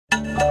To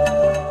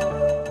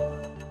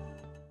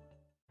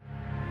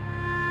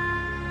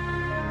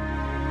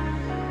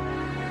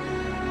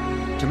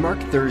mark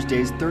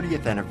Thursday's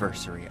 30th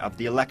anniversary of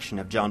the election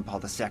of John Paul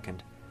II,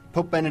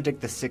 Pope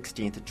Benedict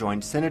XVI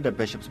joined Synod of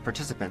Bishops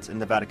participants in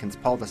the Vatican's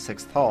Paul VI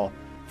Hall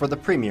for the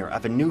premiere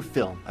of a new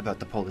film about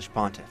the Polish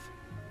pontiff.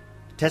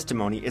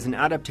 Testimony is an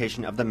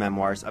adaptation of the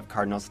memoirs of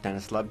Cardinal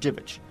Stanislaw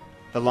Dziwisz,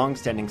 the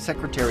long-standing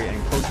secretary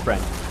and close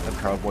friend of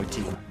Karol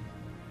Wojtyła.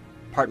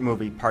 Part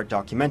movie, part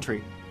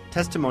documentary,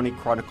 Testimony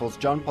chronicles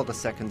John Paul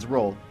II's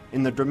role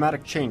in the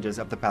dramatic changes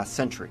of the past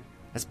century,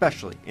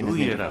 especially in his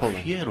native Poland.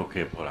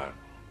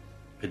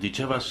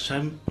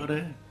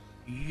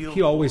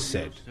 He always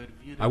said,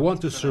 "I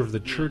want to serve the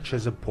Church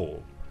as a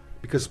Pole,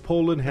 because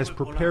Poland has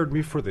prepared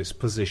me for this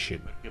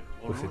position,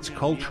 with its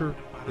culture,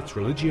 its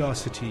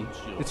religiosity,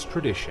 its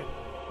tradition."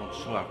 Con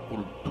sua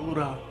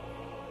cultura,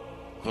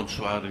 con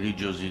sua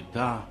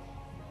religiosità,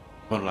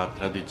 con la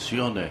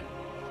tradizione.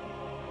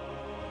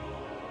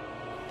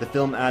 The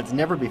film adds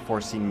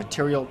never-before-seen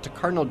material to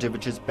Cardinal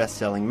Dziwisz's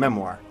best-selling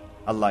memoir,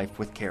 A Life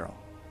with Karol.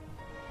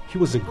 He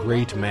was a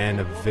great man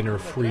of inner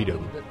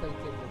freedom,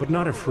 but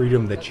not a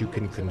freedom that you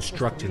can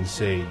construct and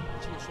say,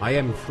 "I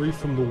am free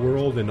from the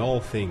world and all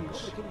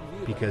things,"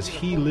 because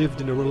he lived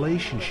in a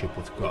relationship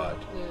with God.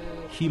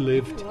 He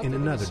lived in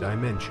another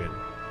dimension.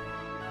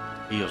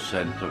 Io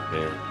sento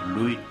che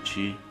lui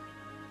ci,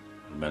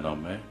 almeno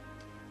me,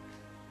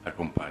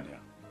 accompagna.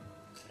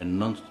 E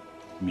non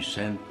mi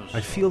sento.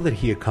 I feel that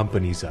he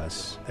accompanies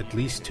us, at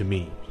least to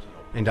me,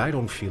 and I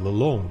don't feel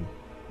alone.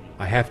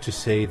 I have to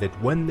say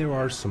that when there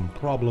are some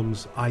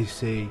problems, I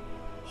say,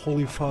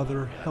 "Holy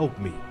Father, help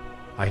me.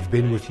 I've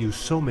been with you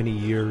so many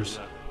years,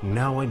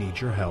 now I need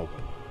your help."